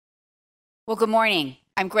Well, good morning.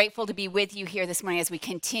 I'm grateful to be with you here this morning as we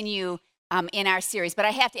continue in our series. But I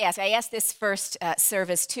have to ask, I asked this first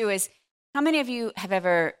service too, is how many of you have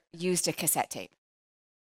ever used a cassette tape?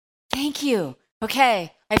 Thank you.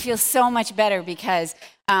 Okay, I feel so much better because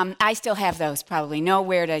I still have those, probably know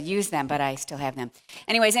where to use them, but I still have them.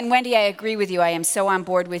 Anyways, and Wendy, I agree with you. I am so on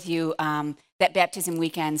board with you that baptism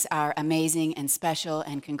weekends are amazing and special,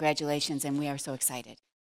 and congratulations, and we are so excited.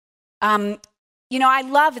 I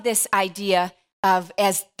love this idea of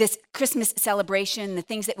as this Christmas celebration, the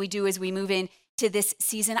things that we do as we move into this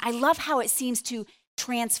season. I love how it seems to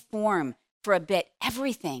transform for a bit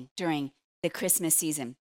everything during the Christmas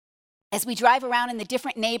season. As we drive around in the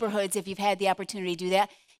different neighborhoods, if you've had the opportunity to do that,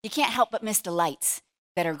 you can't help but miss the lights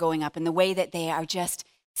that are going up and the way that they are just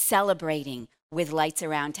celebrating with lights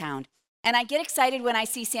around town. And I get excited when I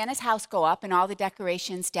see Santa's house go up and all the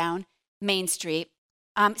decorations down Main Street.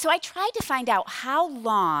 So I tried to find out how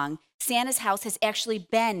long Santa's house has actually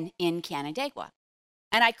been in Canandaigua.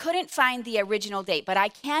 And I couldn't find the original date, but I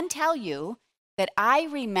can tell you that I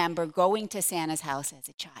remember going to Santa's house as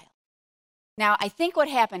a child. Now, I think what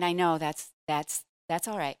happened, I know that's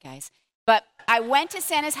all right, guys. But I went to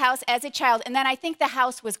Santa's house as a child, and then I think the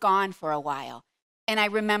house was gone for a while. And I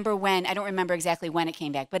remember I don't remember exactly when it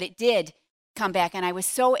came back, but it did come back, and I was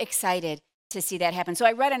so excited to see that happen. So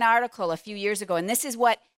I read an article a few years ago, and this is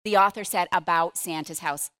what the author said about Santa's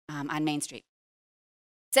house on Main Street.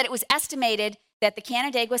 It said it was estimated that the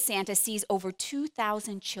Canandaigua Santa sees over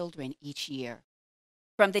 2,000 children each year,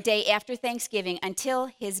 from the day after Thanksgiving until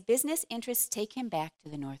his business interests take him back to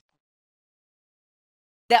the North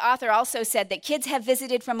Pole. The author also said that kids have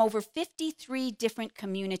visited from over 53 different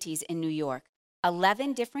communities in New York,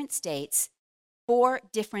 11 different states, 4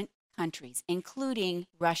 different countries, including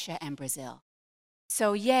Russia and Brazil.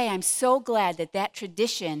 So yay, I'm so glad that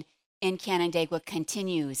tradition in Canandaigua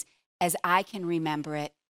continues as I can remember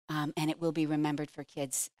it, and it will be remembered for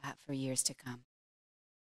kids for years to come.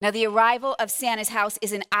 Now, the arrival of Santa's house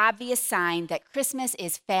is an obvious sign that Christmas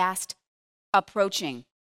is fast approaching.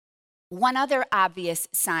 One other obvious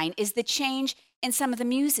sign is the change in some of the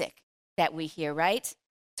music that we hear, right?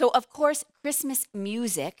 So, of course, Christmas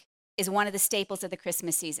music is one of the staples of the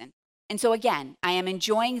Christmas season. And so, again, I am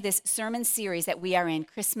enjoying this sermon series that we are in,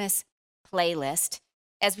 Christmas Playlist,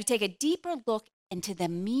 as we take a deeper look into the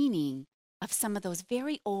meaning of some of those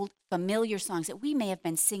very old, familiar songs that we may have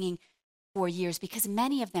been singing for years, because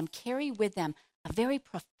many of them carry with them a very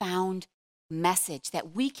profound message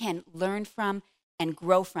that we can learn from and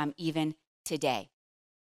grow from even today.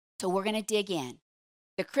 So we're going to dig in.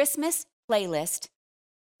 The Christmas Playlist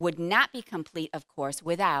would not be complete, of course,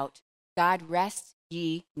 without God Rest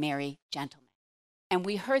Ye Merry Gentlemen. And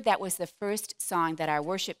we heard that was the first song that our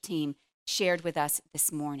worship team shared with us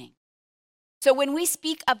this morning. So when we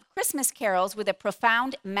speak of Christmas carols with a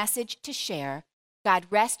profound message to share, God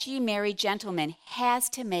Rest Ye Merry Gentlemen has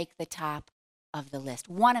to make the top of the list,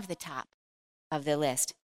 one of the top of the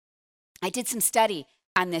list. I did some study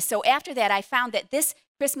on this. So after that, I found that this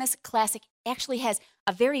Christmas classic actually has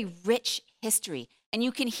a very rich history. And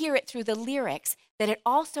you can hear it through the lyrics that it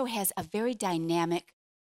also has a very dynamic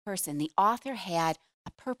person. The author had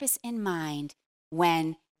a purpose in mind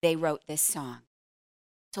when they wrote this song.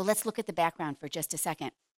 So let's look at the background for just a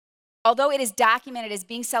second. Although it is documented as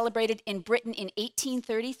being celebrated in Britain in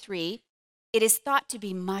 1833, it is thought to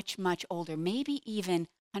be much, much older, maybe even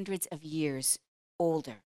hundreds of years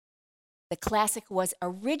older. The classic was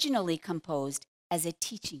originally composed as a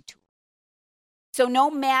teaching tool. So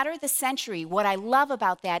no matter the century, what I love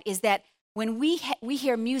about that is that when we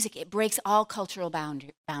hear music, it breaks all cultural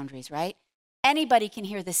boundaries, right? Anybody can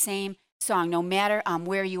hear the same song, no matter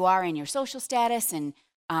where you are in your social status and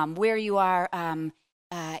where you are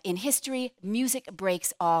in history. Music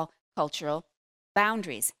breaks all cultural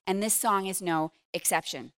boundaries, and this song is no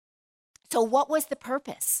exception. So what was the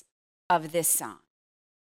purpose of this song?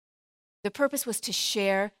 The purpose was to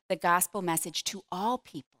share the gospel message to all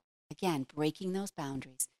people, again, breaking those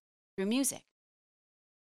boundaries through music.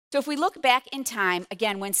 So if we look back in time,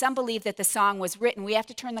 again, when some believe that the song was written, we have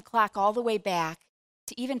to turn the clock all the way back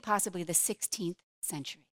to even possibly the 16th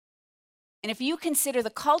century. And if you consider the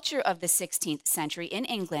culture of the 16th century in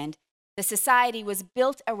England, the society was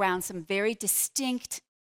built around some very distinct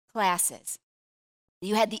classes.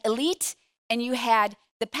 You had the elite and you had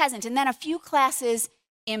the peasant, and then a few classes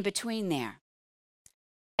in between there.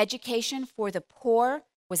 Education for the poor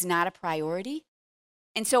was not a priority,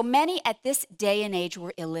 and so many at this day and age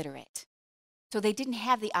were illiterate. So they didn't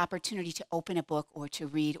have the opportunity to open a book or to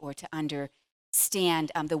read or to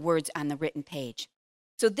understand the words on the written page.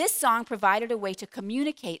 So this song provided a way to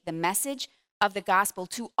communicate the message of the gospel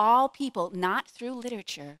to all people, not through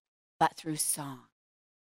literature, but through song,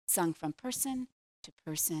 sung from person to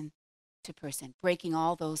person to person, breaking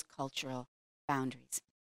all those cultural boundaries.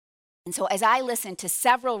 And so as I listened to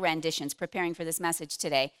several renditions preparing for this message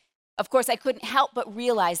today, of course, I couldn't help but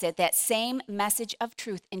realize that that same message of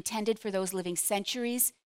truth intended for those living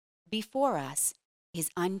centuries before us is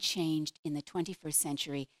unchanged in the 21st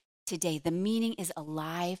century today. The meaning is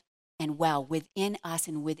alive and well within us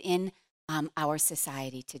and within our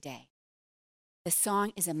society today. The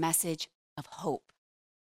song is a message of hope.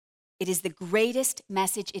 It is the greatest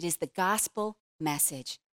message. It is the gospel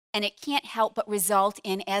message. And it can't help but result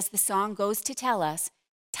in, as the song goes to tell us,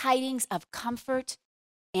 tidings of comfort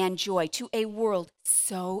and joy to a world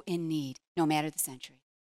so in need, no matter the century.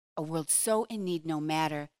 A world so in need, no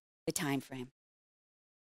matter the time frame.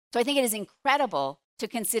 So I think it is incredible to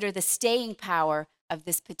consider the staying power of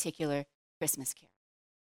this particular Christmas carol.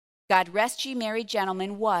 God Rest Ye Merry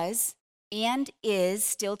Gentlemen was and is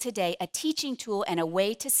still today a teaching tool and a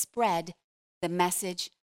way to spread the message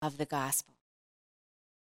of the gospel.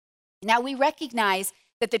 Now we recognize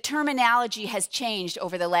that the terminology has changed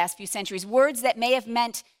over the last few centuries. Words that may have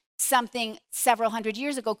meant something several hundred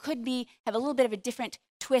years ago could have a little bit of a different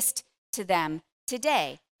twist to them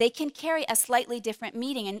today. They can carry a slightly different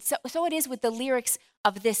meaning, and so it is with the lyrics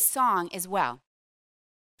of this song as well.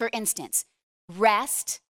 For instance,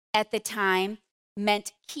 rest at the time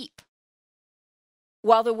meant keep,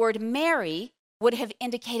 while the word merry would have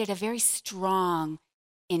indicated a very strong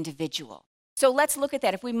individual. So let's look at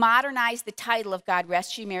that. If we modernize the title of God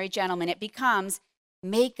Rest Ye Merry Gentlemen, it becomes,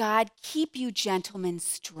 May God keep you gentlemen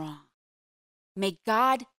strong. May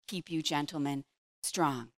God keep you gentlemen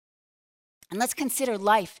strong. And let's consider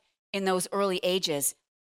life in those early ages,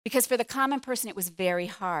 because for the common person it was very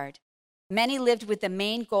hard. Many lived with the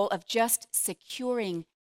main goal of just securing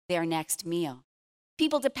their next meal.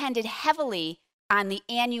 People depended heavily on the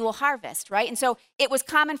annual harvest, right? And so it was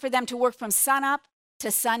common for them to work from sunup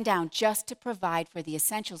to sundown just to provide for the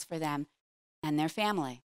essentials for them and their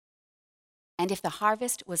family. And if the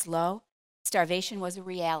harvest was low, starvation was a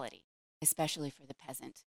reality, especially for the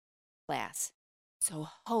peasant class. So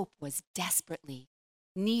hope was desperately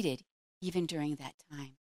needed even during that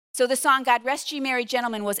time. So the song, God Rest Ye Merry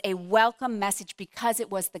Gentlemen, was a welcome message because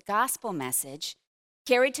it was the gospel message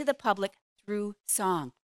carried to the public through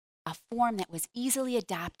song, a form that was easily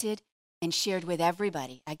adopted and shared with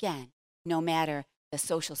everybody, again, no matter the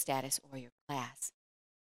social status or your class.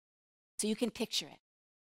 So you can picture it.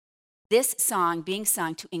 This song being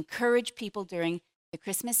sung to encourage people during the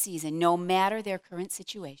Christmas season, no matter their current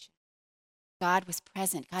situation. God was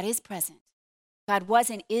present. God is present. God was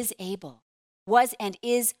and is able, was and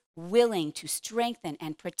is willing to strengthen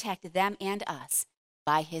and protect them and us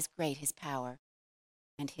by his great, his power,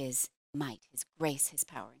 and his might, his grace, his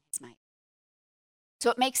power, and his might.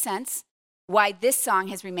 So it makes sense why this song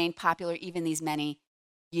has remained popular even these many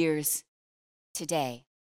years today,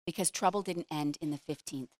 because trouble didn't end in the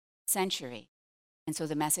 15th century. And so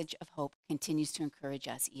the message of hope continues to encourage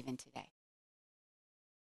us even today.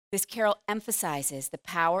 This carol emphasizes the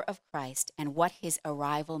power of Christ and what his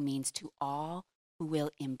arrival means to all who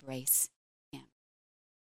will embrace him.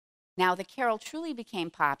 Now, the carol truly became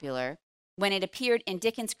popular when it appeared in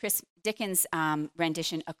Dickens'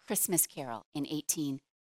 rendition, A Christmas Carol, in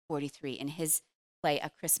 1843, in his play, A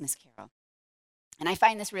Christmas Carol. And I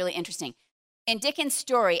find this really interesting. In Dickens'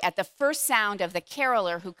 story, at the first sound of the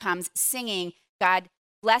caroler who comes singing, God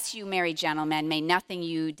bless you, merry gentlemen, may nothing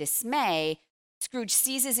you dismay, Scrooge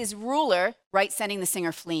seizes his ruler, right, sending the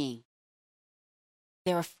singer fleeing.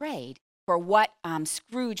 They're afraid for what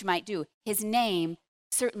Scrooge might do. His name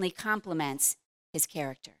certainly complements his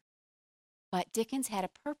character. But Dickens had a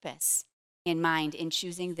purpose in mind in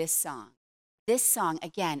choosing this song. This song,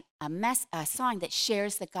 again, a song that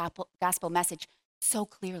shares the gospel message so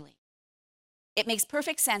clearly. It makes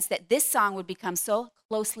perfect sense that this song would become so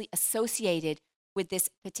closely associated with this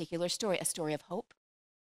particular story, a story of hope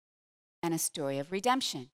and a story of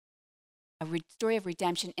redemption. Story of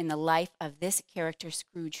redemption in the life of this character,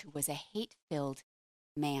 Scrooge, who was a hate-filled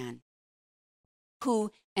man.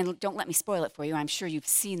 Who, and don't let me spoil it for you, I'm sure you've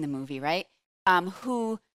seen the movie, right?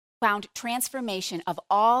 Who found transformation of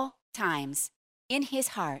all times in his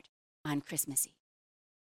heart on Christmas Eve.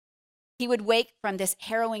 He would wake from this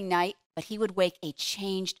harrowing night, but he would wake a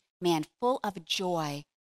changed man full of joy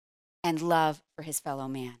and love for his fellow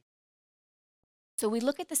man. So we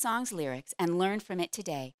look at the song's lyrics and learn from it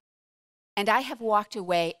today. And I have walked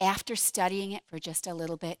away after studying it for just a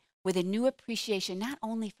little bit with a new appreciation, not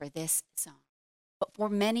only for this song, but for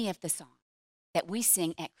many of the songs. that we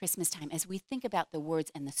sing at Christmas time as we think about the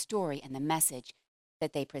words and the story and the message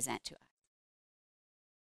that they present to us.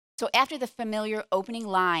 So after the familiar opening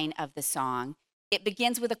line of the song, it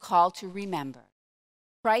begins with a call to remember.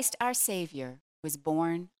 Christ our Savior was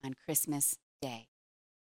born on Christmas Day.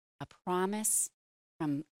 A promise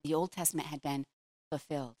from the Old Testament had been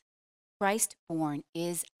fulfilled. Christ born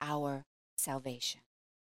is our salvation.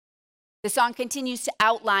 The song continues to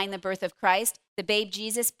outline the birth of Christ, the babe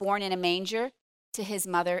Jesus born in a manger to his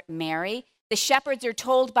mother Mary. The shepherds are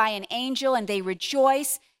told by an angel, and they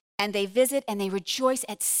rejoice, and they visit, and they rejoice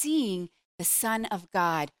at seeing the Son of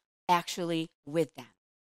God actually with them.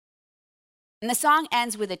 And the song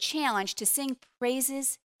ends with a challenge to sing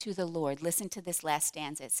praises to the Lord. Listen to this last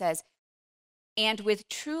stanza. It says, "And with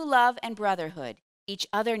true love and brotherhood, each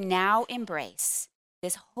other now embrace.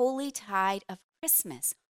 This holy tide of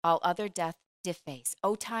Christmas, all other doth deface.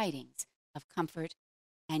 O tidings of comfort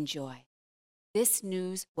and joy." This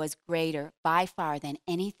news was greater by far than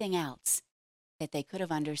anything else that they could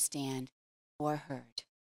have understood or heard.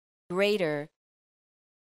 Greater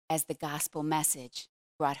as the gospel message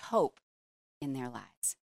brought hope in their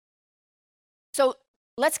lives. So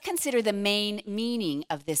let's consider the main meaning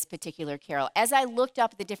of this particular carol. As I looked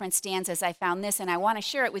up the different stanzas, I found this, and I want to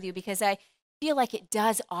share it with you because I feel like it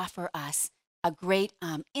does offer us a great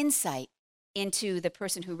insight into the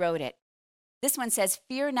person who wrote it. This one says,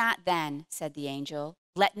 "Fear not then, said the angel,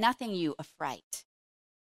 let nothing you affright.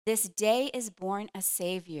 This day is born a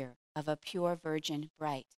Savior of a pure virgin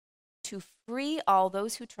bright, to free all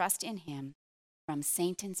those who trust in him from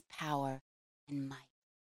Satan's power and might."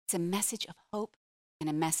 It's a message of hope and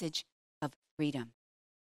a message of freedom.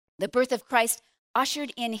 The birth of Christ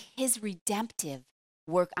ushered in his redemptive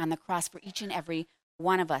work on the cross for each and every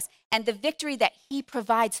one of us, and the victory that he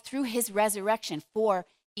provides through his resurrection for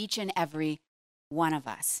each and every one of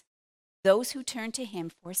us. Those who turn to him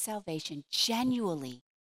for salvation genuinely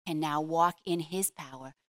can now walk in his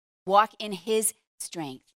power, walk in his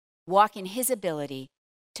strength, walk in his ability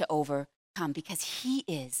to overcome, because he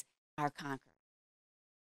is our conqueror.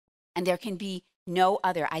 And there can be no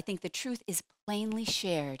other. I think the truth is plainly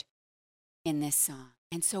shared in this song.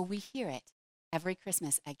 And so we hear it every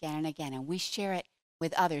Christmas again and again, and we share it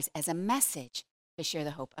with others as a message to share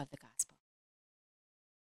the hope of the gospel.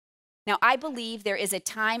 Now, I believe there is a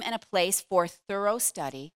time and a place for thorough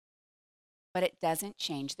study, but it doesn't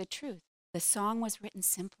change the truth. The song was written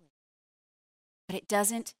simply, but it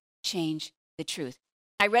doesn't change the truth.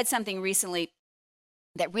 I read something recently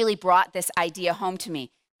that really brought this idea home to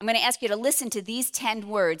me. I'm going to ask you to listen to these 10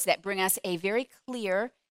 words that bring us a very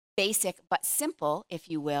clear, basic, but simple, if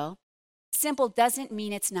you will. Simple doesn't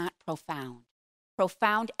mean it's not profound.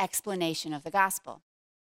 Profound explanation of the gospel.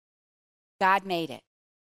 God made it.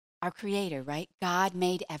 Our creator, right? God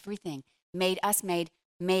made everything. Made us, made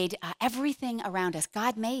everything around us.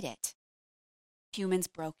 God made it. Humans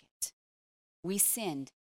broke it. We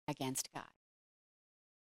sinned against God.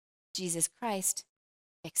 Jesus Christ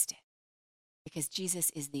fixed it, because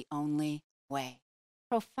Jesus is the only way.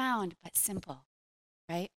 Profound but simple,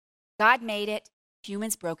 right? God made it,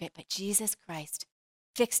 humans broke it, but Jesus Christ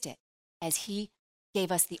fixed it as he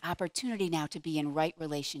gave us the opportunity now to be in right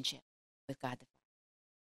relationship with God the Father.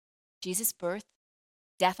 Jesus' birth,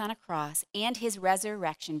 death on a cross, and his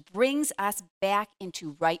resurrection brings us back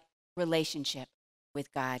into right relationship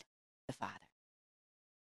with God the Father.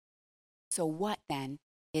 So what then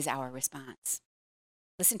is our response?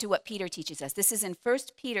 Listen to what Peter teaches us. This is in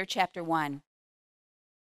 1 Peter chapter 1.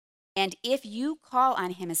 "And if you call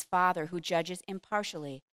on him as Father who judges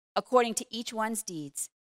impartially, according to each one's deeds,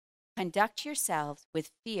 conduct yourselves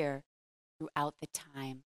with fear throughout the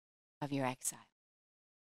time of your exile."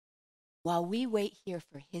 While we wait here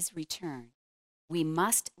for his return, we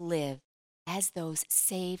must live as those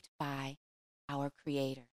saved by our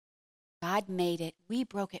Creator. God made it, we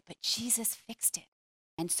broke it, but Jesus fixed it.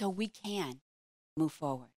 And so we can move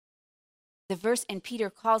forward. The verse in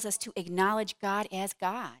Peter calls us to acknowledge God as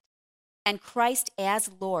God and Christ as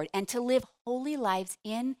Lord, and to live holy lives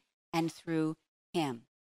in and through him.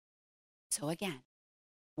 So again,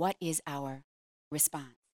 what is our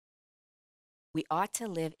response? We ought to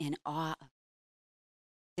live in awe of him,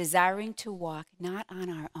 desiring to walk not on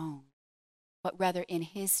our own, but rather in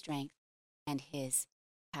his strength and his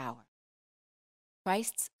power.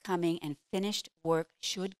 Christ's coming and finished work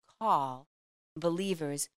should call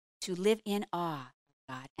believers to live in awe of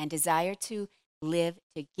God and desire to live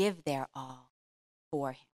to give their all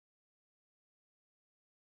for him.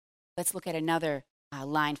 Let's look at another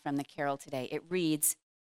line from the carol today. It reads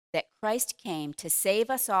that Christ came to save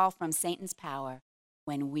us all from Satan's power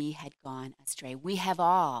when we had gone astray. We have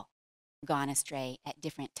all gone astray at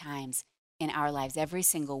different times in our lives, every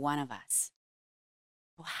single one of us.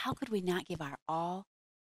 Well, how could we not give our all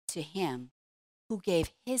to him who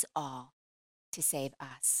gave his all to save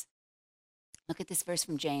us? Look at this verse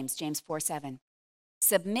from James 4:7.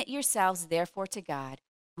 Submit yourselves therefore to God,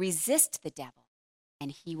 resist the devil,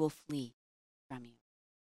 and he will flee from you.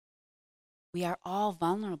 We are all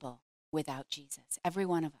vulnerable without Jesus, every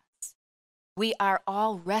one of us. We are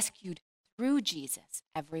all rescued through Jesus,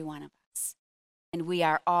 every one of us. And we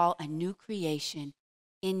are all a new creation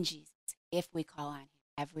in Jesus if we call on him,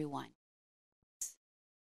 every one.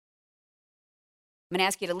 I'm going to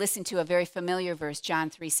ask you to listen to a very familiar verse, John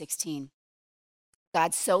 3:16.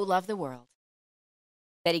 God so loved the world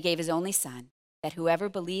that he gave his only son, that whoever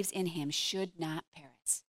believes in him should not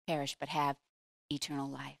perish, but have eternal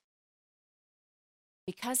life.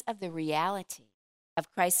 Because of the reality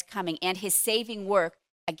of Christ's coming and his saving work,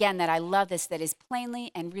 again, that I love this, that is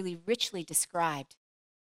plainly and really richly described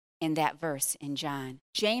in that verse in John.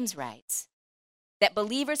 James writes that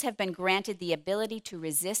believers have been granted the ability to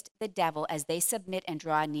resist the devil as they submit and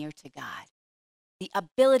draw near to God. The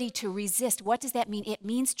ability to resist, what does that mean? It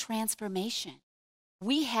means transformation.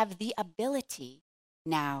 We have the ability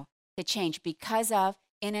now to change because of,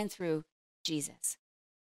 in and through Jesus.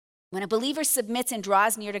 When a believer submits and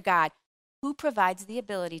draws near to God, who provides the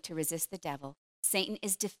ability to resist the devil, Satan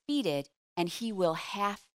is defeated and he will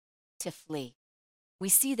have to flee. We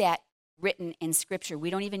see that written in Scripture. We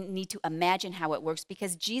don't even need to imagine how it works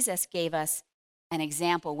because Jesus gave us an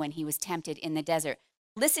example when he was tempted in the desert.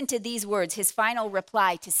 Listen to these words, his final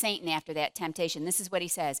reply to Satan after that temptation. This is what he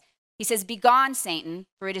says. He says, "Begone, Satan,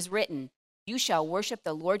 for it is written, you shall worship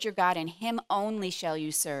the Lord your God, and him only shall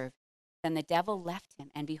you serve." Then the devil left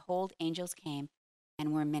him, and behold, angels came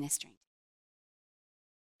and were ministering.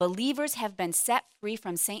 Believers have been set free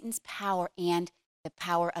from Satan's power and the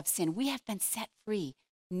power of sin. We have been set free,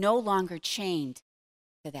 no longer chained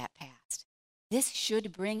to that past. This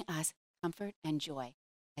should bring us comfort and joy,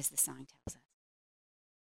 as the song tells us.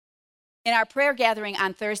 In our prayer gathering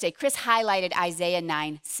on Thursday, Chris highlighted Isaiah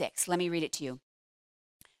 9:6. Let me read it to you.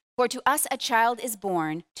 "For to us a child is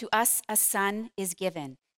born, to us a son is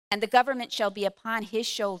given, and the government shall be upon his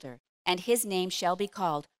shoulder, and his name shall be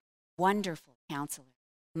called Wonderful Counselor,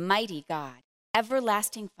 Mighty God,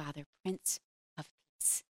 Everlasting Father, Prince of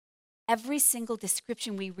Peace." Every single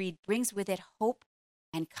description we read brings with it hope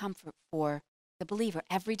and comfort for the believer.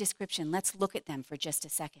 Every description, let's look at them for just a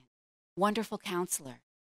second. Wonderful Counselor.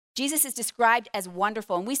 Jesus is described as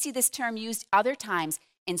wonderful, and we see this term used other times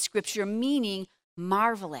in Scripture, meaning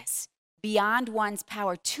marvelous, beyond one's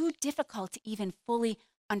power, too difficult to even fully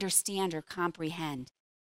understand or comprehend.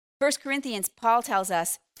 1 Corinthians, Paul tells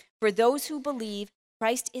us, "For those who believe,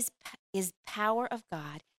 Christ is power of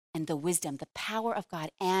God and the wisdom," the power of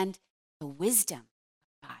God and the wisdom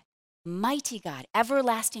of God. Mighty God,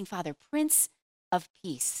 everlasting Father, Prince of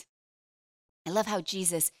Peace. I love how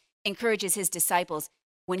Jesus encourages his disciples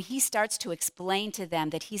when he starts to explain to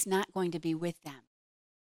them that he's not going to be with them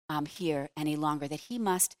here any longer, that he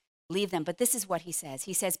must leave them. But this is what he says.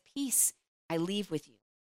 He says, "Peace I leave with you.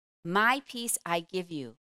 My peace I give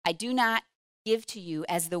you. I do not give to you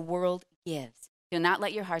as the world gives. Do not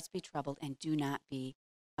let your hearts be troubled and do not be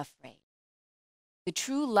afraid." The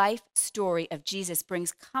true life story of Jesus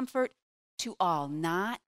brings comfort to all,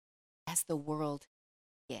 not as the world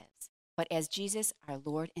gives, but as Jesus, our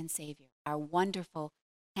Lord and Savior, our wonderful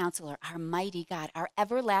Counselor, our mighty God, our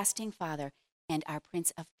everlasting Father, and our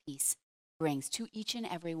Prince of Peace brings to each and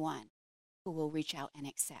every one who will reach out and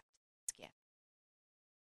accept this gift.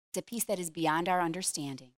 It's a peace that is beyond our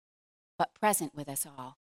understanding, but present with us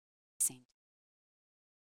all at the same time.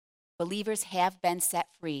 Believers have been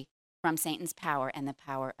set free from Satan's power and the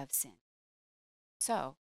power of sin.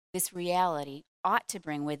 So, this reality ought to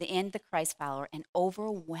bring within the Christ follower an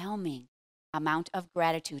overwhelming amount of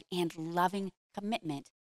gratitude and loving commitment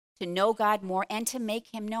to know God more and to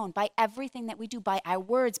make him known by everything that we do, by our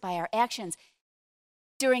words, by our actions,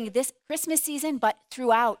 during this Christmas season, but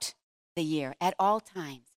throughout the year, at all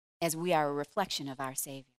times, as we are a reflection of our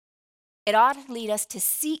Savior. It ought to lead us to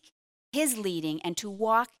seek his leading and to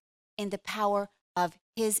walk in the power of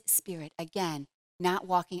his Spirit. Again, not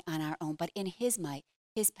walking on our own, but in his might,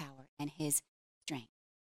 his power, and his strength.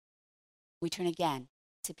 We turn again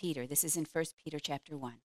to Peter. This is in 1 Peter chapter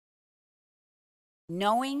 1.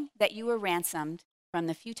 "Knowing that you were ransomed from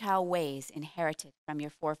the futile ways inherited from your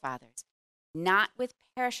forefathers, not with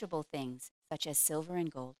perishable things such as silver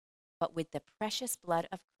and gold, but with the precious blood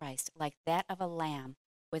of Christ, like that of a lamb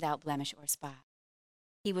without blemish or spot.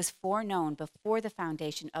 He was foreknown before the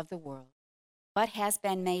foundation of the world, but has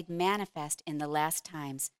been made manifest in the last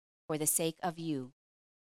times for the sake of you,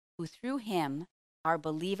 who through him are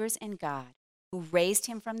believers in God, who raised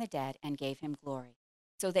him from the dead and gave him glory,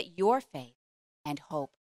 so that your faith and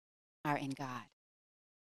hope are in God.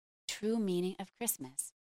 True meaning of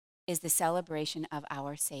Christmas is the celebration of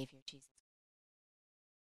our Savior, Jesus.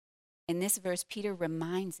 In this verse, Peter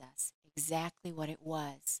reminds us exactly what it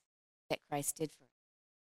was that Christ did for us.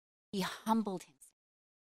 He humbled himself,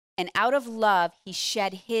 and out of love, he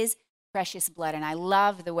shed his precious blood. And I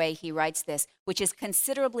love the way he writes this, which is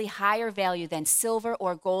considerably higher value than silver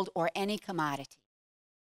or gold or any commodity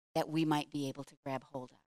that we might be able to grab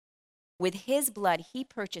hold of. With his blood, he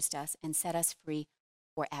purchased us and set us free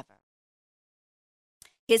forever.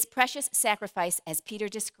 His precious sacrifice, as Peter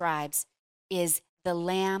describes, is the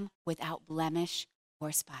lamb without blemish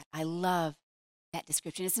or spot. I love that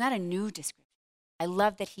description. It's not a new description. I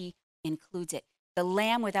love that he includes it. The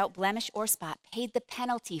lamb without blemish or spot paid the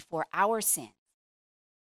penalty for our sin.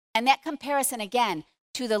 And that comparison, again,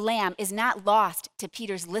 to the lamb is not lost to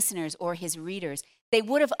Peter's listeners or his readers. They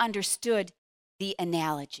would have understood the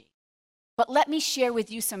analogy. But let me share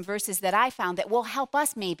with you some verses that I found that will help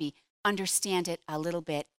us maybe understand it a little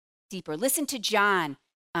bit deeper. Listen to John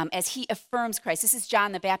as he affirms Christ. This is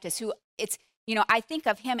John the Baptist, who I think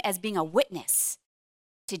of him as being a witness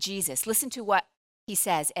to Jesus. Listen to what he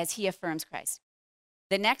says as he affirms Christ.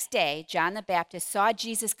 The next day, John the Baptist saw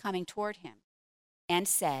Jesus coming toward him and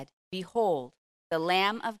said, "Behold, the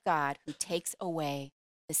Lamb of God who takes away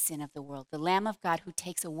the sin of the world." The Lamb of God who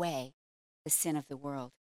takes away the sin of the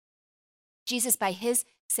world. Jesus, by his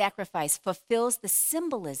sacrifice, fulfills the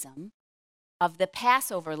symbolism of the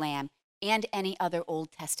Passover lamb and any other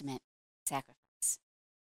Old Testament sacrifice.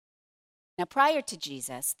 Now, prior to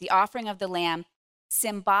Jesus, the offering of the lamb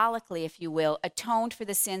symbolically, if you will, atoned for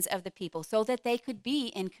the sins of the people so that they could be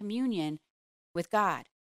in communion with God.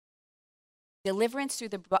 Deliverance through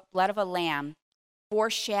the blood of a lamb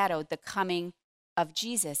foreshadowed the coming of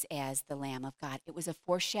Jesus as the Lamb of God. It was a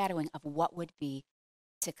foreshadowing of what would be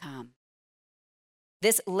to come.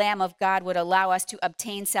 This Lamb of God would allow us to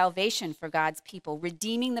obtain salvation for God's people,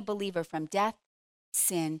 redeeming the believer from death,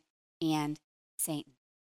 sin, and Satan.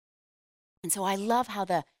 And so I love how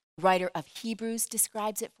the writer of Hebrews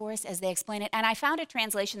describes it for us as they explain it. And I found a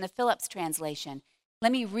translation, the Phillips translation.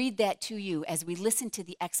 Let me read that to you as we listen to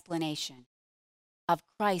the explanation of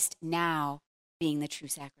Christ now being the true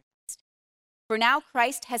sacrifice. For now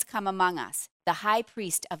Christ has come among us, the high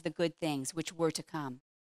priest of the good things which were to come,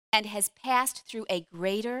 and has passed through a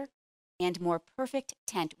greater and more perfect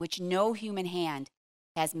tent which no human hand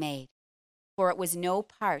has made, for it was no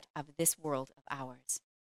part of this world of ours.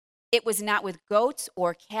 It was not with goats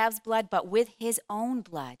or calves' blood, but with his own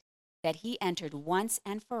blood that he entered once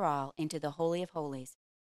and for all into the Holy of Holies,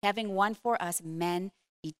 having won for us men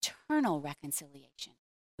eternal reconciliation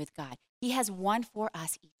with God. He has won for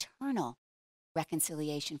us eternal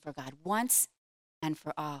reconciliation for God once and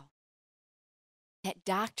for all. That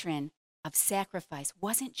doctrine of sacrifice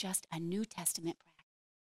wasn't just a New Testament practice.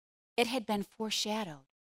 It had been foreshadowed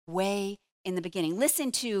way in the beginning. Listen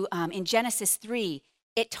to, in Genesis 3,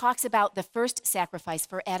 it talks about the first sacrifice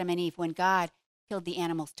for Adam and Eve when God killed the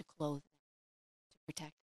animals to clothe them, to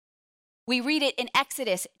protect them. We read it in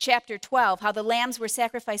Exodus chapter 12, how the lambs were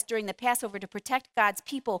sacrificed during the Passover to protect God's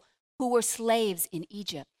people who were slaves in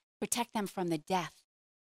Egypt, protect them from the death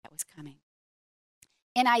that was coming.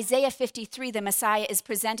 In Isaiah 53, the Messiah is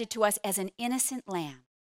presented to us as an innocent lamb,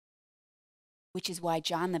 which is why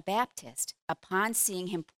John the Baptist, upon seeing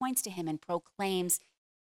him, points to him and proclaims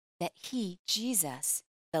that he, Jesus,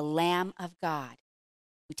 the Lamb of God,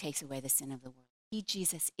 who takes away the sin of the world. He,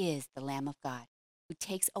 Jesus, is the Lamb of God who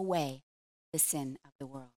takes away the sin of the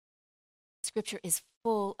world. Scripture is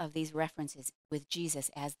full of these references with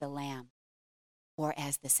Jesus as the Lamb or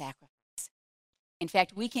as the sacrifice. In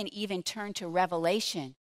fact, we can even turn to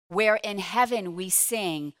Revelation, where in heaven we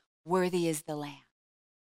sing, "Worthy is the Lamb."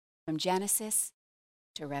 From Genesis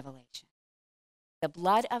to Revelation. The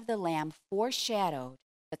blood of the Lamb foreshadowed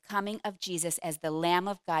the coming of Jesus as the Lamb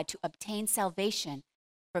of God to obtain salvation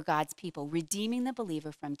for God's people, redeeming the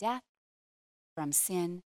believer from death, from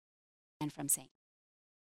sin, and from Satan.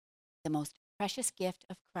 The most precious gift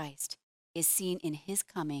of Christ is seen in his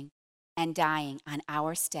coming and dying on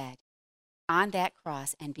our stead on that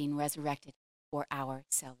cross and being resurrected for our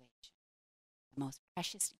salvation. The most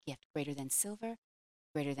precious gift, greater than silver,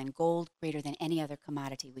 greater than gold, greater than any other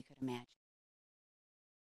commodity we could imagine.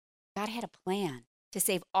 God had a plan to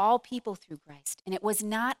save all people through Christ, and it was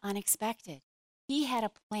not unexpected. He had a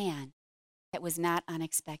plan that was not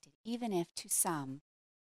unexpected, even if to some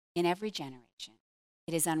in every generation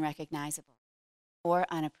it is unrecognizable or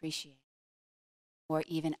unappreciated. or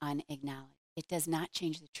even unacknowledged. It does not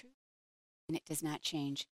change the truth, and it does not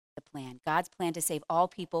change the plan. God's plan to save all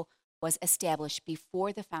people was established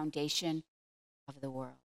before the foundation of the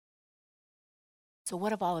world. So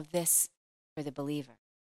what of all of this for the believer?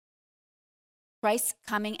 Christ's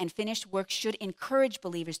coming and finished work should encourage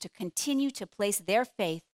believers to continue to place their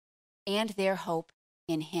faith and their hope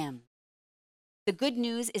in him. The good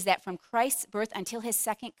news is that from Christ's birth until his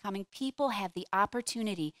second coming, people have the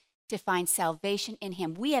opportunity to find salvation in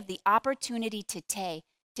him. We have the opportunity to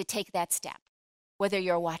take that step. Whether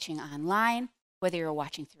you're watching online, whether you're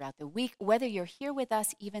watching throughout the week, whether you're here with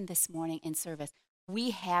us even this morning in service,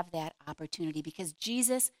 we have that opportunity because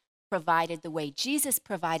Jesus provided the way. Jesus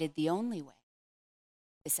provided the only way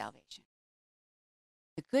to salvation.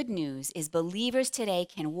 The good news is believers today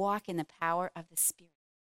can walk in the power of the Spirit,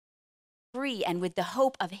 free and with the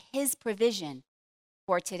hope of his provision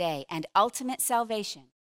for today and ultimate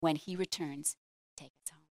salvation when he returns to take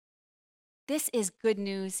us home. This is good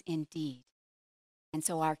news indeed. And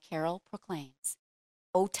so our carol proclaims,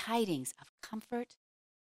 "O tidings of comfort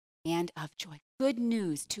and of joy." Good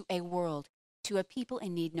news to a world, to a people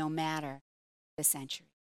in need no matter the century.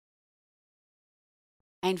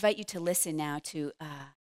 I invite you to listen now to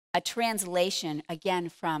a translation, again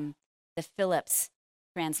from the Phillips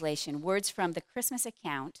translation, words from the Christmas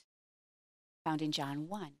account found in John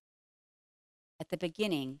 1. At the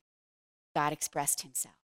beginning, God expressed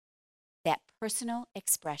himself. That personal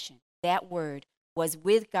expression, that word, was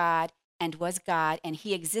with God, and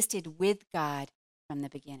he existed with God from the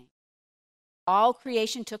beginning. All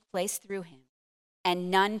creation took place through him,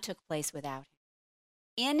 and none took place without him.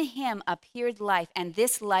 In him appeared life, and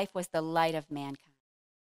this life was the light of mankind.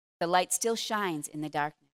 The light still shines in the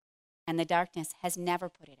darkness, and the darkness has never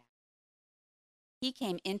put it out. He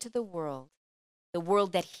came into the world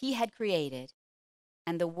that he had created,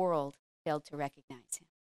 and the world failed to recognize him.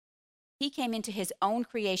 He came into his own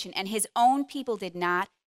creation, and his own people did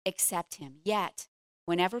not accept him. Yet,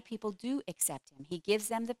 whenever people do accept him, he gives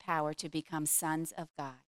them the power to become sons of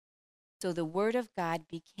God. So the Word of God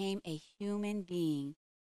became a human being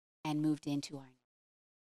and moved into our neighborhood.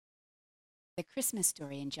 The Christmas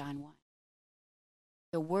story in John 1.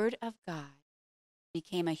 The Word of God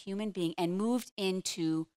became a human being and moved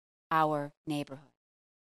into our neighborhood.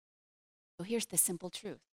 So here's the simple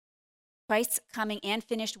truth. Christ's coming and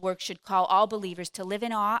finished work should call all believers to live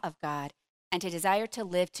in awe of God and to desire to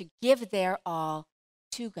live, to give their all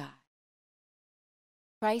to God.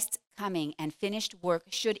 Christ's coming and finished work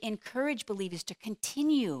should encourage believers to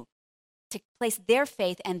continue to place their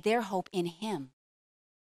faith and their hope in him.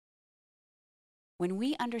 When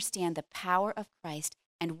we understand the power of Christ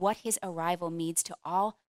and what his arrival means to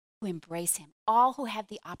all who embrace him, all who have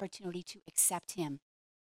the opportunity to accept him,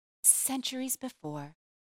 centuries before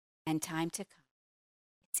and time to come,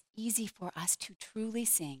 it's easy for us to truly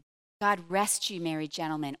sing, "God rest you, merry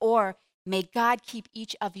gentlemen," or "May God keep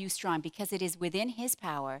each of you strong," because it is within his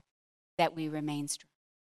power that we remain strong.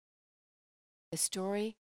 The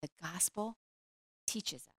story, the gospel,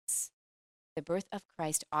 teaches us. The birth of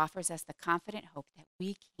Christ offers us the confident hope that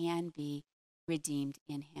we can be redeemed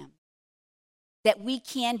in him, that we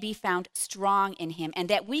can be found strong in him, and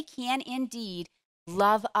that we can indeed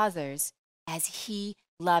love others as he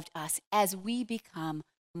loved us, as we become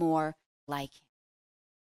more like him.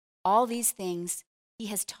 All these things he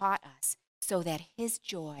has taught us so that his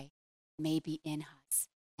joy may be in us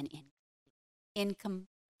and in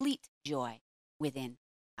complete joy within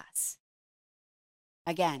us.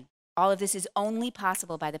 Again, all of this is only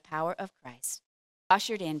possible by the power of Christ,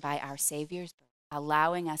 ushered in by our Savior's birth,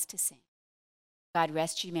 allowing us to sing, "God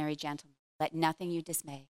rest you, merry gentlemen, let nothing you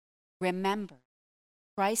dismay. Remember,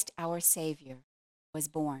 Christ our Savior was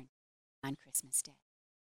born on Christmas Day."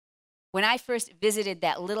 When I first visited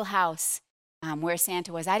that little house where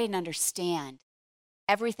Santa was, I didn't understand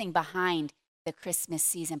everything behind the Christmas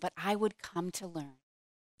season, but I would come to learn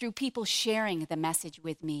through people sharing the message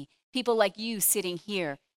with me, people like you sitting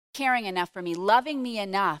here, caring enough for me, loving me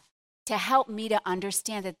enough to help me to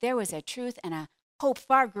understand that there was a truth and a hope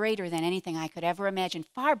far greater than anything I could ever imagine,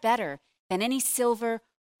 far better than any silver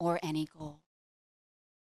or any gold.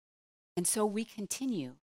 And so we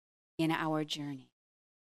continue in our journey.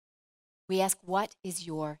 We ask, what is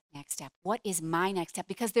your next step? What is my next step?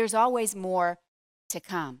 Because there's always more to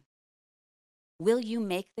come. Will you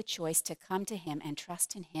make the choice to come to him and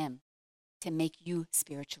trust in him to make you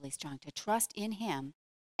spiritually strong, to trust in him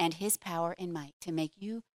and his power and might to make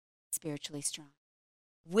you spiritually strong?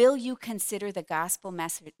 Will you consider the gospel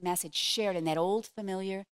message shared in that old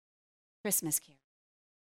familiar Christmas carol?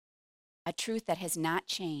 A truth that has not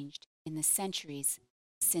changed in the centuries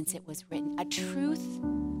since it was written, a truth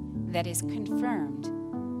that is confirmed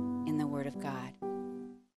in the Word of God.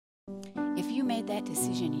 If you made that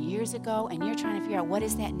decision years ago and you're trying to figure out what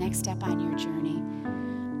is that next step on your journey,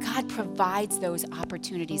 God provides those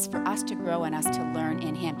opportunities for us to grow and us to learn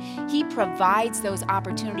in Him. He provides those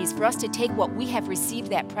opportunities for us to take what we have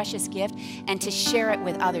received, that precious gift, and to share it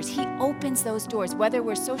with others. He opens those doors, whether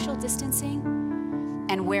we're social distancing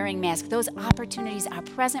and wearing masks. Those opportunities are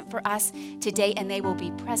present for us today, and they will be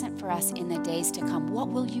present for us in the days to come. What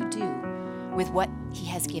will you do with what He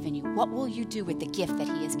has given you? What will you do with the gift that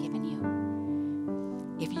He has given you?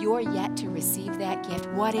 If you're yet to receive that gift,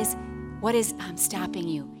 what is stopping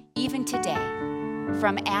you, even today,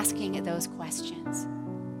 from asking those questions?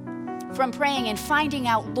 From praying and finding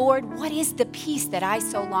out, Lord, what is the peace that I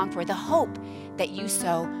so long for, the hope that you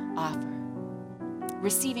so offer?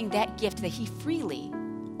 Receiving that gift that He freely,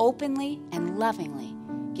 openly, and lovingly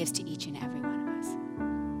gives to each and every one of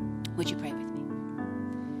us. Would you pray with me?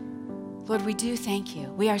 Lord, we do thank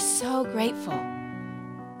you. We are so grateful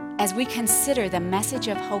as we consider the message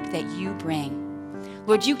of hope that you bring.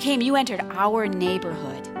 Lord, you came, you entered our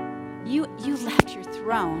neighborhood. You left your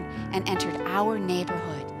throne and entered our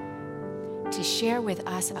neighborhood to share with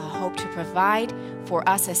us a hope, to provide for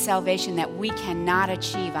us a salvation that we cannot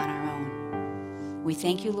achieve on our own. We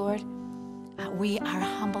thank you, Lord. We are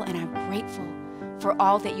humble and are grateful for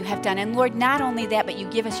all that you have done. And Lord, not only that, but you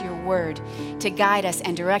give us your word to guide us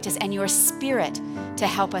and direct us, and your Spirit to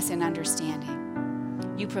help us in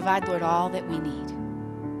understanding. You provide, Lord, all that we need.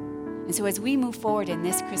 And so as we move forward in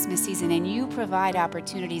this Christmas season and you provide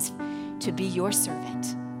opportunities to be your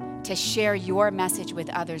servant, to share your message with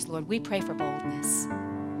others, Lord, we pray for boldness.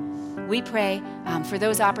 We pray for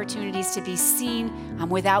those opportunities to be seen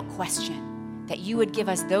without question, that you would give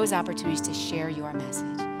us those opportunities to share your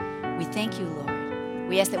message. We thank you, Lord.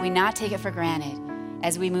 We ask that we not take it for granted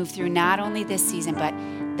as we move through not only this season, but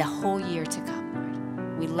the whole year to come,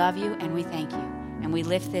 Lord. We love you and we thank you. And we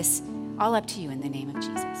lift this all up to you in the name of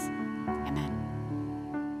Jesus.